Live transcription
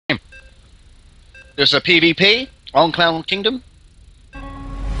There's a PvP on Clown Kingdom.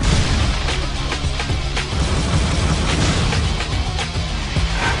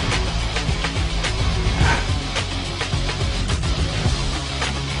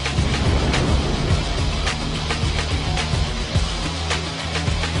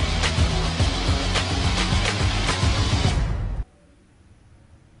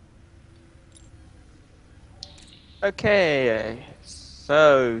 Okay,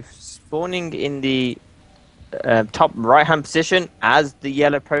 so spawning in the top right-hand position as the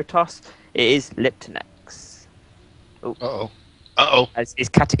yellow Protoss, it is Liptonex. Oh, Uh-oh. Uh-oh. as his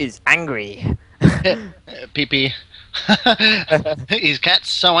cat is angry. PP. His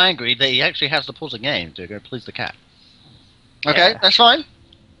cat's so angry that he actually has to pause the game to go please the cat. Okay, Yeah. that's fine.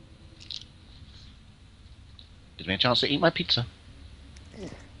 Gives me a chance to eat my pizza.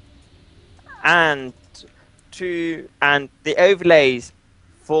 And the overlays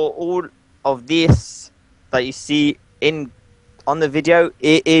for all of this that you see on the video,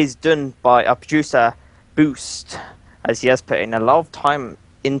 it is done by our producer Boost, as he has put in a lot of time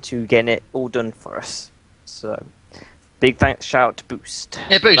into getting it all done for us. So big thanks, shout out to Boost.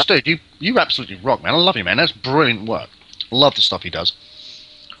 Yeah, Boost, dude, you absolutely rock, man. I love you, man. That's brilliant work. Love the stuff he does.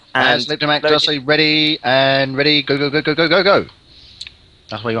 As Liptonex does say, ready, go, go, go, go, go, go, go.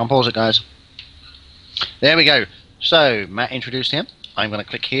 That's where you unpause it, guys. There we go. So, Matt introduced him. I'm going to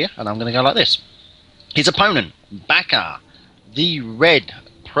click here, and I'm going to go like this. His opponent, Baka, the red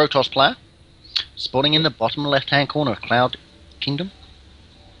Protoss player, spawning in the bottom left-hand corner of Cloud Kingdom.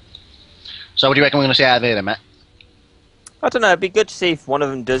 So, what do you reckon we're going to see out of here, then, Matt? I don't know, it'd be good to see if one of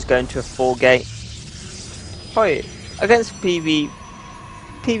them does go into a 4-gate. Probably against PvP,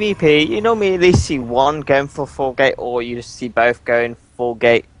 you normally at least see one going for 4-gate, or you just see both going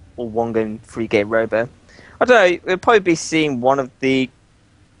 4-gate, or one going 3-gate robo. I don't know, we'll probably be seeing one of the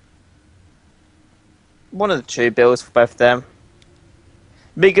two builds for both of them.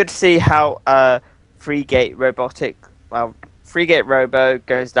 It'd be good to see how 3-gate robo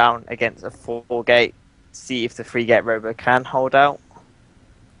goes down against a 4-gate, see if the 3-gate robo can hold out.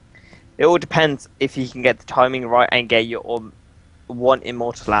 It all depends if you can get the timing right and get your one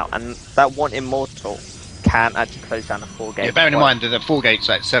immortal out, and that one immortal can actually close down a 4-gate. Yeah, bearing in mind that the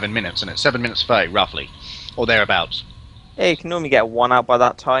 4-gate's at 7 minutes, and it's 7 minutes 30, roughly, or thereabouts. Yeah, you can normally get one out by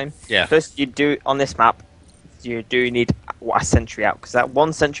that time. Yeah. First, you do on this map, you do need a sentry out, because that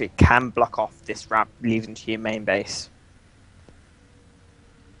one sentry can block off this ramp leading to your main base.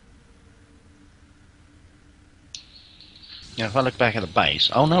 Yeah, if I look back at the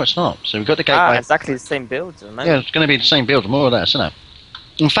base, oh no, it's not. So we've got the gateway. Exactly the same builds, isn't it? Yeah, it's going to be the same build, more or less, isn't it?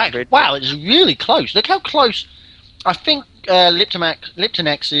 In fact, Agreed. wow, it's really close. Look how close. I think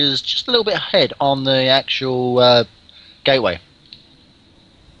Liptonex is just a little bit ahead on the actual gateway.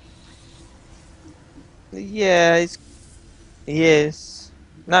 Yeah, he is.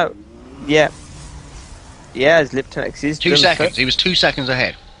 No, yeah. Yeah, his Liptonex is 2 seconds. He was 2 seconds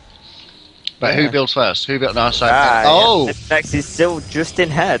ahead. But Yeah. who builds first? Who built? No, so Oh! Yeah. Liptonex is still just in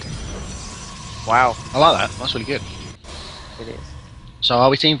head. Wow. I like that. That's really good. It is. So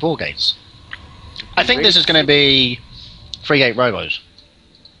are we seeing 4 gates? I think this is going to be 3-gate robos.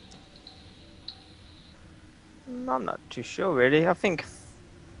 I'm not too sure, really. I think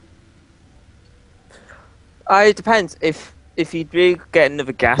it depends. If you do get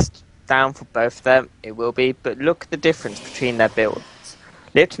another gas down for both of them, it will be. But look at the difference between their builds.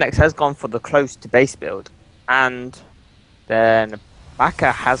 Liptonex has gone for the close to base build, and then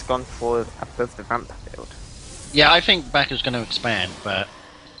Baka has gone for above the ramp build. Yeah, I think Baka's going to expand, but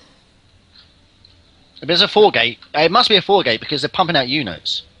if it's a 4-gate, it must be a 4-gate because they're pumping out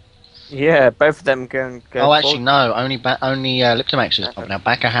units. Yeah, both of them go. Oh, actually, no. Only Liptonex is pumping out.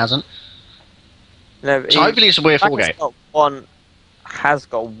 Baka hasn't. No, So hopefully it's a weird 4-gate. Has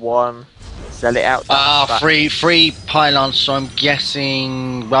got one. Sell it out. Free pylons. So I'm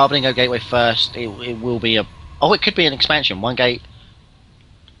guessing rather than go gateway first, it will be a. Oh, it could be an expansion. 1-gate.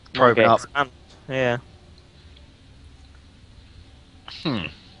 Probing up. Yeah. Hmm.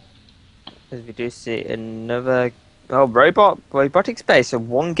 As we do see another robotic space. So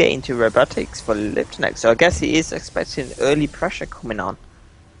 1-gate into robotics for Liptonex. So I guess he is expecting early pressure coming on.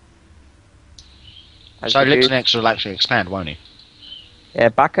 So Liptonex will actually expand, won't he? Yeah,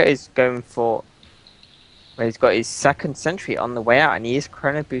 Baka is going for. Well, he's got his 2nd sentry on the way out, and he is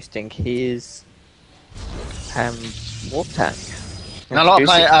chrono boosting his warp tank. And a lot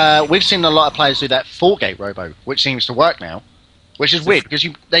of we've seen a lot of players do that 4-gate robo, which seems to work now, which is weird because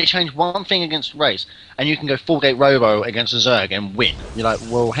they change one thing against race, and you can go 4-gate robo against a Zerg and win. You're like,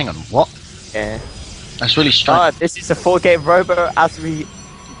 well, hang on, what? Yeah, that's really strange. This is a 4-gate robo as we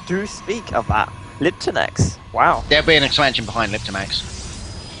do speak of that. Liptonex. Wow. There'll be an expansion behind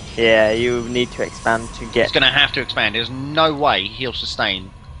Liptonex. Yeah, you need to expand to get. He's going to have to expand. There's no way he'll sustain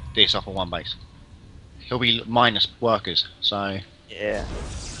this off of one base. He'll be minus workers. So Yeah.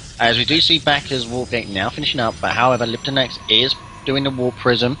 as we do see Baka's warp gate now finishing up, but however Liptonex is doing the warp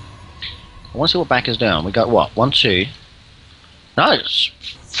prism. I want to see what Baka's doing. We got what? 1, 2. No, it's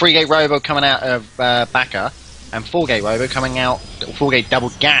 3-gate robo coming out of Baka, and 4-gate robo coming out. 4-gate double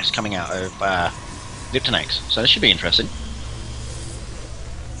gas coming out of Liptonex. So this should be interesting.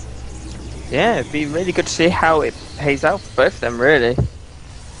 Yeah, it'd be really good to see how it pays out for both of them, really.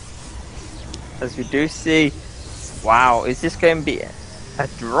 As we do see, wow, is this going to be a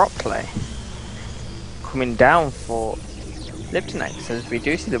drop play coming down for Liptonex? As we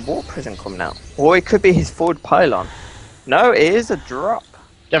do see the warp prism coming out, or it could be his forward pylon. No, it is a drop.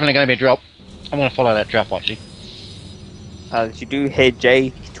 Definitely going to be a drop. I'm going to follow that drop actually. As you do hear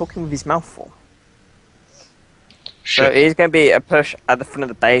Jay talking with his mouth full. Sure. So it is going to be a push at the front of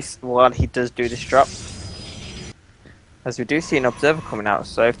the base while he does do this drop. As we do see an observer coming out,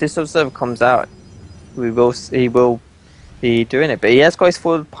 so if this observer comes out, he will be doing it. But he has got his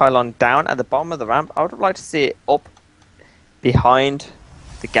forward pylon down at the bottom of the ramp. I would like to see it up behind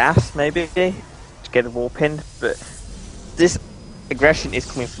the gas, maybe, to get a warp in. But this aggression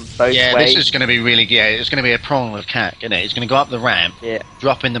is coming from both ways. Yeah, this is going to be really. Yeah, it's going to be a prong of attack, isn't it? It's going to go up the ramp,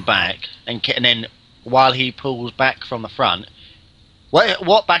 drop in the back, and then while he pulls back from the front,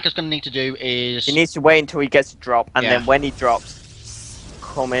 what Baka's going to need to do is he needs to wait until he gets a drop, and then when he drops,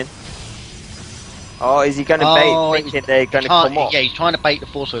 come in. Oh, is he going to bait, thinking they're going to come up? Yeah, he's trying to bait the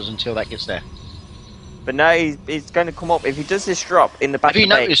forces until that gets there. But no, he's going to come up. If he does this drop in the back of the bait... If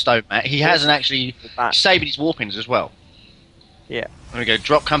you notice, though, Matt, he hasn't actually saved his warpings as well. Yeah. There we go,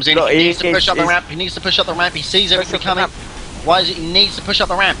 drop comes in, he needs to push up the ramp, he needs to push up the ramp, he sees everything coming. Why is it he needs to push up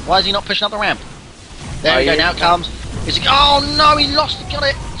the ramp? Why is he not pushing up the ramp? There we go, now it comes. Oh no, he lost, he got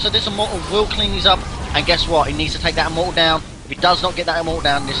it! So this Immortal will clean these up, and guess what? He needs to take that Immortal down. If he does not get that Immortal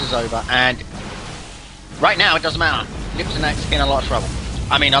down, this is over. And right now, it doesn't matter. Liptonex in a lot of trouble.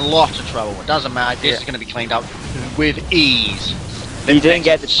 I mean, a lot of trouble. It doesn't matter. This is going to be cleaned up with ease. He didn't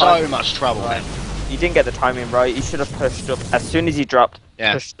get the so much trouble then. He didn't get the timing right. He should have pushed up as soon as he dropped.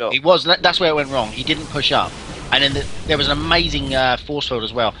 Pushed up. He was. That's where it went wrong. He didn't push up, and then there was an amazing force field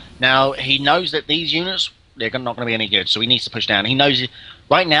as well. Now he knows that these units they're not going to be any good, so he needs to push down. He knows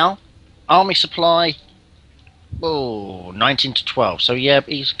right now, army supply, 19 to 12. So yeah,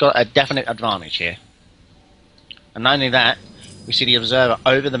 he's got a definite advantage here. And not only that, we see the observer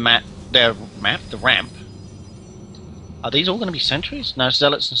over the the ramp. Are these all going to be sentries? No,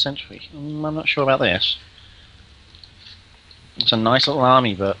 zealots and sentry. I'm not sure about this. It's a nice little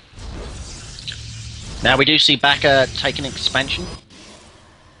army, but now we do see Baka taking expansion.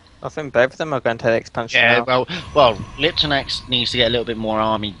 I think both of them are going to take expansion. Yeah, now. well, Liptonex needs to get a little bit more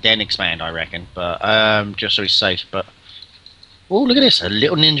army, then expand, I reckon. But just so he's safe. But oh, look at this, a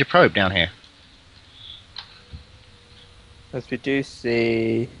little ninja probe down here. As we do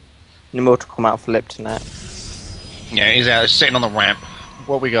see Immortal come out for Liptonex. Yeah, he's out sitting on the ramp.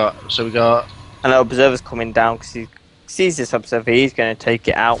 What we got? So we got... And the observer's coming down because he sees this observer. He's going to take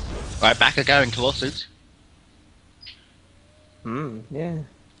it out. Right, Baka going Colossus. Yeah.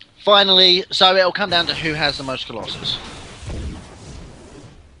 Finally, so it'll come down to who has the most Colossus.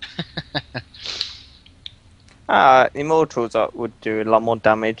 Immortals would do a lot more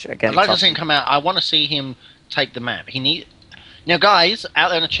damage against. I'd like to see him come out. I want to see him take the map. Now, guys, out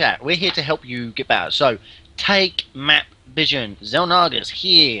there in the chat, we're here to help you get better. So, take map vision. Zelnagas,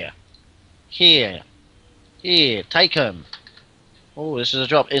 here. Take him. Oh, this is a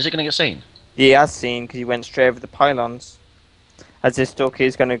drop. Is it going to get seen? He has seen because he went straight over the pylons. As this stalker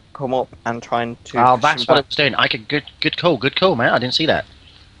is going to come up and trying to... Oh, that's what it's doing. Good call, man. I didn't see that.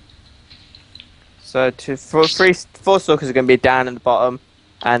 So, four stalkers are going to be down at the bottom,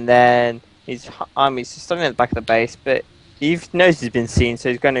 and then his army's standing at the back of the base, but he knows he's been seen, so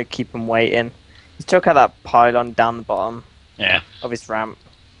he's going to keep him waiting. He's took out that pylon down the bottom of his ramp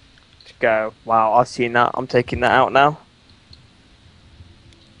to go, wow, I've seen that. I'm taking that out now.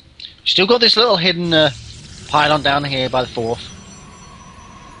 Still got this little hidden pylon down here by the 4th.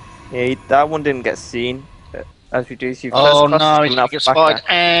 Yeah, that one didn't get seen. But as we do see, oh no, he's get spotted,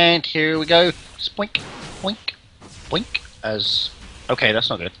 and here we go. Spoink, boink, boink. Okay, that's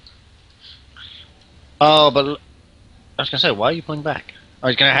not good. Oh, but I was gonna say, why are you pulling back? Oh,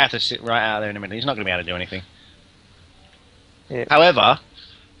 he's gonna have to sit right out there in a minute. He's not gonna be able to do anything. Yeah. However,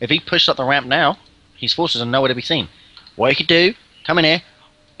 if he pushes up the ramp now, his forces are nowhere to be seen. What he could do, come in here,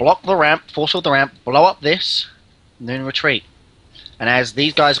 block the ramp, force field the ramp, blow up this, and then retreat. And as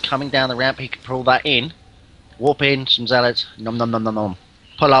these guys are coming down the ramp, he can pull that in, warp in, some zealots, nom nom nom nom nom,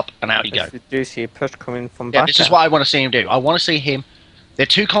 pull up, and out you go. We do see a push coming from Yeah, Baka. this is what I want to see him do. I want to see him. They're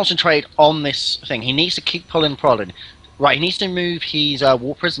too concentrated on this thing. He needs to keep pulling, prodding. Right, he needs to move his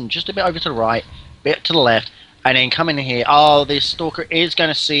warp prism just a bit over to the right, bit to the left, and then come in here. Oh, this stalker is going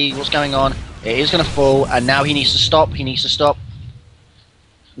to see what's going on. It is going to fall, and now he needs to stop. He needs to stop.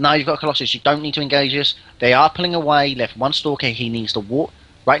 No, you've got Colossus. You don't need to engage us. They are pulling away. Left one stalker. He needs to warp.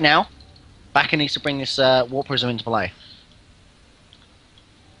 Right now, Baka needs to bring this warp prism into play.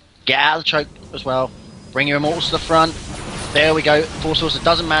 Get out of the choke as well. Bring your immortals to the front. There we go. Force source. It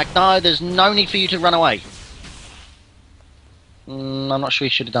doesn't matter. No, there's no need for you to run away. I'm not sure he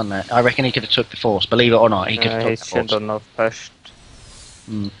should have done that. I reckon he could have took the force. Believe it or not, he could have took the force. He should not have pushed.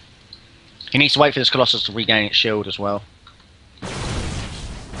 He needs to wait for this Colossus to regain its shield as well.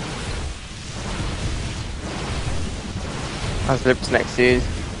 As Liptonex is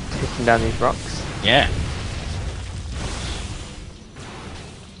taking down these rocks. Yeah.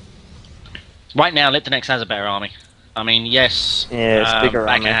 Right now, Liptonex has a better army. I mean, yes, yeah, it's bigger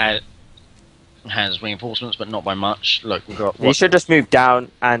Baka has reinforcements, but not by much. Look, we've got. You should just move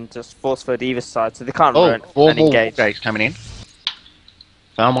down and just force feed either side, so they can't run and engage. Gates coming in.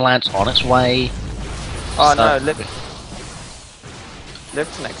 Thermal lance on its way. Oh no,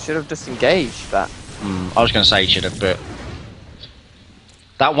 Liptonex should have just engaged that. I was going to say he should have, but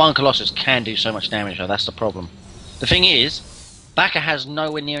that one Colossus can do so much damage, though. That's the problem. The thing is, Baka has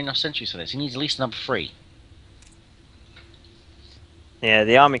nowhere near enough sentries for this. He needs at least number 3. Yeah,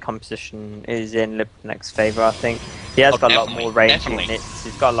 the army composition is in Liptonex's favour, I think. He has got a lot more range units,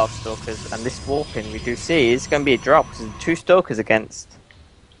 he's got a lot of stalkers, and this warping we do see is going to be a drop, because 2 stalkers against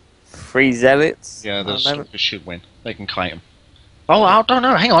 3 zealots. Yeah, the stalkers should win. They can kite him. Oh, I don't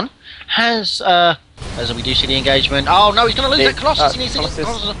know, hang on. As we do see the engagement. Oh no, he's going to lose that Colossus. He needs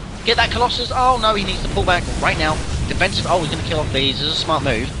to get that Colossus. Oh no, he needs to pull back right now. Defensive. Oh, he's going to kill off these. This is a smart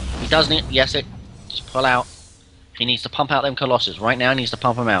move. He does need. Yes, it. Just pull out. He needs to pump out them Colossus. Right now, he needs to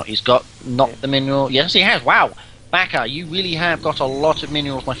pump them out. He's got not the mineral. Yes, he has. Wow. Baka, you really have got a lot of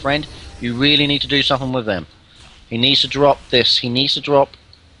minerals, my friend. You really need to do something with them. He needs to drop this. He needs to drop.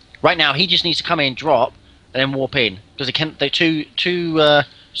 Right now, he just needs to come in, drop, and then warp in. Because they can. The two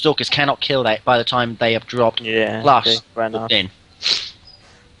stalkers cannot kill that by the time they have dropped. Yeah. Plus, warped in.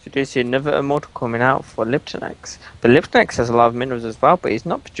 So do you see another immortal coming out for Liptonex? But Liptonex has a lot of minerals as well, but he's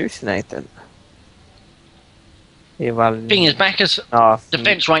not producing anything. The thing is, Baka's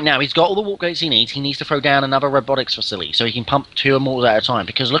defense right now, he's got all the warp gates he needs. He needs to throw down another robotics facility so he can pump 2 immortals at a time.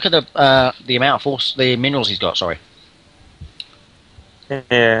 Because look at the amount of force, the minerals he's got. Sorry.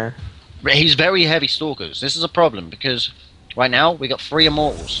 Yeah. He's very heavy stalkers. This is a problem because right now we got 3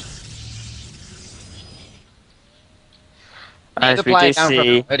 immortals. As we do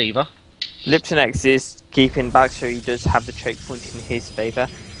see, Liptonex is keeping back, so he does have the choke point in his favour,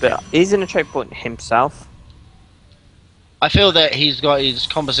 but he's in a choke point himself. I feel that he's got his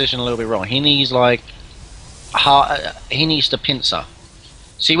composition a little bit wrong. He needs like he needs the pincer.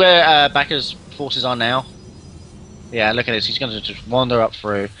 See where Baka's forces are now? Yeah, look at this. He's going to just wander up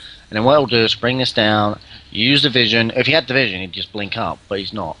through, and then what he'll do is bring this down, use the vision. If he had the vision, he'd just blink up, but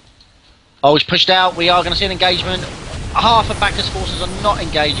he's not. Oh, he's pushed out. We are going to see an engagement. Half of Baka's forces are not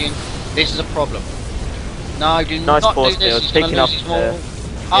engaging. This is a problem. No, do not do this. He's going to lose his maul.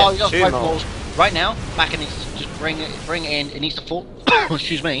 Oh, he got 5 mauls. Right now, Baka needs to just bring it in. It needs to fall.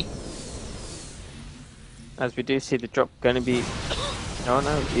 Excuse me. As we do see the drop going to be. Oh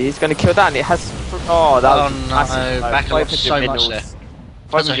no, he's going to kill that, and it has. Oh, that was massive. Baka lost so much there.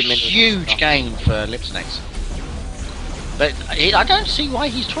 That's a huge gain for Liptonex. But I don't see why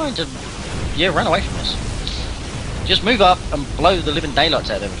he's trying to run away from us. Just move up and blow the living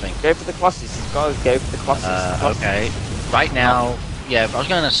daylights out of everything. Go for the Colossus. He's got to go for the Colossus. Okay. Right now, yeah, I was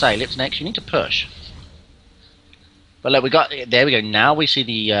going to say, Liptonex, you need to push. But look, there we go. Now we see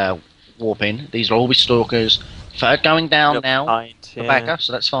the warp in. These are always stalkers. 3rd going down now for Baka,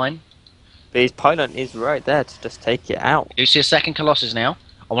 so that's fine. But his pylon is right there to just take it out. We do see a 2nd Colossus now.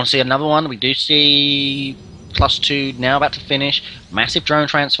 I want to see another one. We do see +2 now about to finish. Massive drone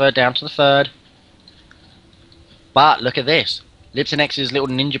transfer down to the 3rd. But look at this. Liptonex's little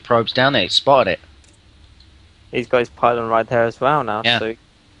ninja probes down there. He spotted it. He's got his pylon right there as well now. Yeah. So,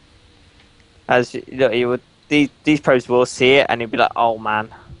 as look, he would these probes will see it and he'll be like, "Oh man."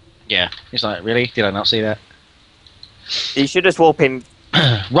 Yeah. He's like, "Really? Did I not see that?" He should just warp in.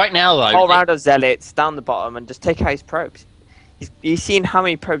 Right now, though, whole round of zealots down the bottom and just take out his probes. He's seen how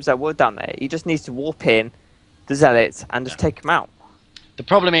many probes there were down there. He just needs to warp in the zealots and just take them out. The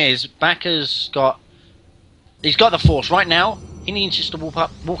problem is, Baka's got. He's got the force right now. He needs just to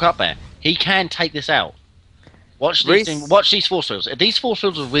walk up there. He can take this out. Watch these force fields. If these force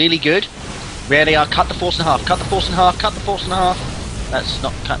fields are really good, there they are. Cut the force in half. Cut the force in half. Cut the force in half. That's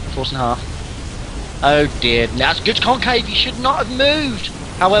not cut the force in half. Oh dear. That's good concave. You should not have moved.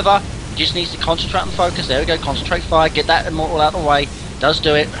 However, he just needs to concentrate and focus. There we go. Concentrate fire. Get that immortal out of the way. Does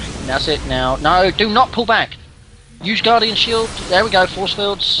do it. That's it now. No, do not pull back. Use Guardian Shield. There we go. Force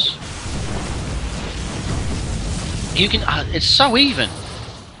fields. You can. It's so even.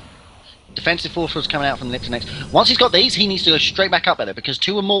 Defensive force fields coming out from the Liptonex. Once he's got these, he needs to go straight back up there because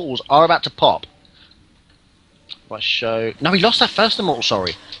 2 immortals are about to pop. Let's show. No, he lost that first immortal.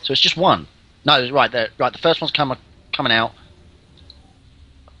 Sorry. So it's just 1. No, right there. Right, the first one's coming out.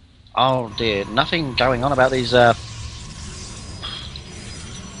 Oh dear, nothing going on about these. 2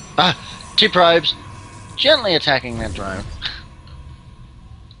 probes gently attacking that drone.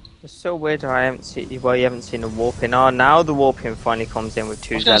 It's so weird. I haven't seen. Well, you haven't seen the warping. Oh, now the warping finally comes in with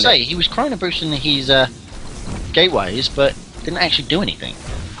 2. I was going to say he was chrono boosting his gateways, but didn't actually do anything.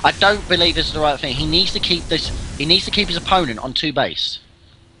 I don't believe this is the right thing. He needs to keep this. He needs to keep his opponent on 2 base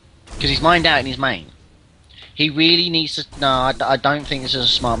because he's mined out in his main. He really needs to. No, I don't think this is a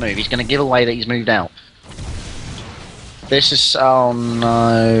smart move. He's going to give away that he's moved out. This is. Oh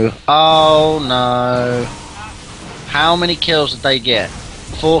no! Oh no! How many kills did they get?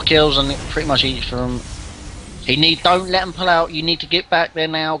 4 kills and pretty much each from. Don't let him pull out. You need to get back there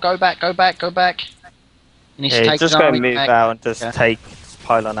now. Go back. Go back. Go back. He needs to take just go and move out and just take this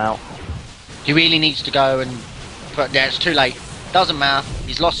pylon out. He really needs to go and. But yeah, it's too late. Doesn't matter.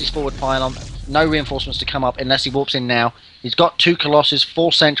 He's lost his forward pylon. No reinforcements to come up unless he warps in now. He's got 2 Colossus,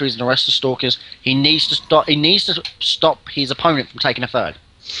 4 Sentries, and the rest of Stalkers. He needs to stop. He needs to stop his opponent from taking a third.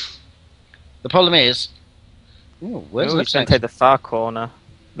 The problem is. Ooh, where's he's going to take the far corner,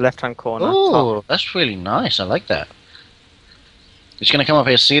 left-hand corner. Oh, that's really nice. I like that. He's going to come up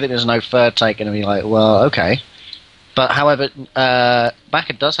here, see that there's no third taken, and be like, well, okay. But however,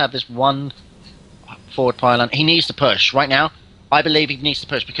 Baka does have this 1 forward pylon. He needs to push right now. I believe he needs to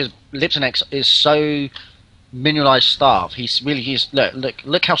push because Liptonex is so mineralized staff.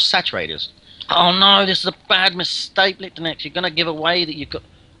 Look how saturated it is. Oh no, this is a bad mistake, Liptonex. You're gonna give away that you've got.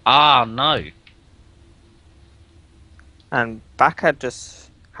 Ah no. And Baka just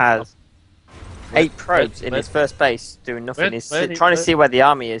has 8 probes in his first base doing nothing. He's trying to see where the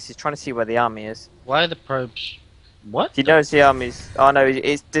army is. He's trying to see where the army is. Why are the probes? What? He knows the army's. Oh no,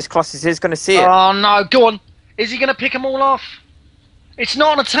 this Colossus is going to see it. Oh no, go on. Is he going to pick them all off? It's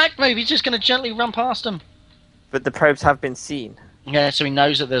not an attack move, he's just going to gently run past them. But the probes have been seen. Yeah, so he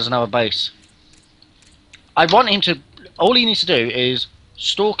knows that there's another base. I want him to... All he needs to do is...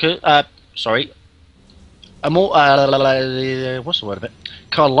 what's the word of it?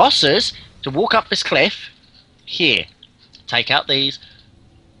 Colossus to walk up this cliff. Here. Take out these.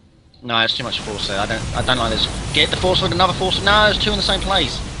 No, it's too much force there. I don't like this. Get the force with another force. No, there's 2 in the same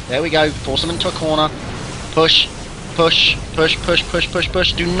place. There we go. Force them into a corner. Push. Push, push, push, push, push,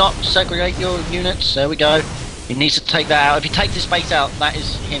 push. Do not segregate your units. There we go. He needs to take that out. If you take this base out, that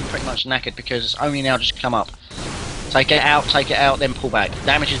is him pretty much knackered because it's only now just come up. Take it out, then pull back.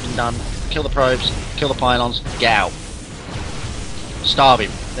 Damage has been done. Kill the probes, kill the pylons, get out. Starve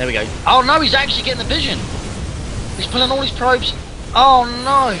him. There we go. Oh no, he's actually getting the vision. He's pulling all his probes. Oh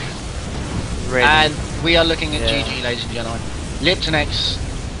no. Really? And we are looking at GG, ladies and gentlemen. Liptonex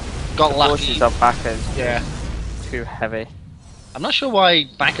got lucky. The forces are Yeah. Too heavy. I'm not sure why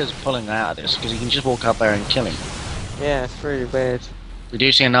Baka's pulling out of this, because he can just walk up there and kill him. Yeah, it's really weird. We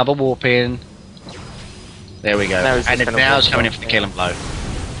do see another warp in. There we go. And now he's coming in for the kill and blow.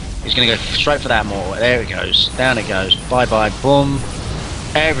 He's going to go straight for that mortal. There it goes. Down it goes. Bye bye. Boom.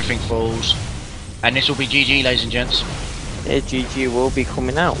 Everything falls. And this will be GG, ladies and gents. Yeah, GG will be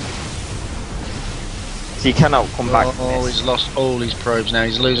coming out. So he cannot come back from this. He's lost all his probes now.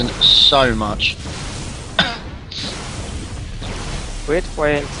 He's losing so much. Weird why I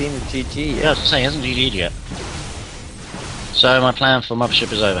haven't seen the GG yet. Yeah, I was going to say, he hasn't GG'd yet. So my plan for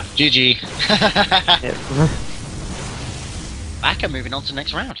Mothership is over. GG. Baka moving on to the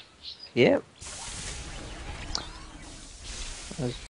next round. Yep.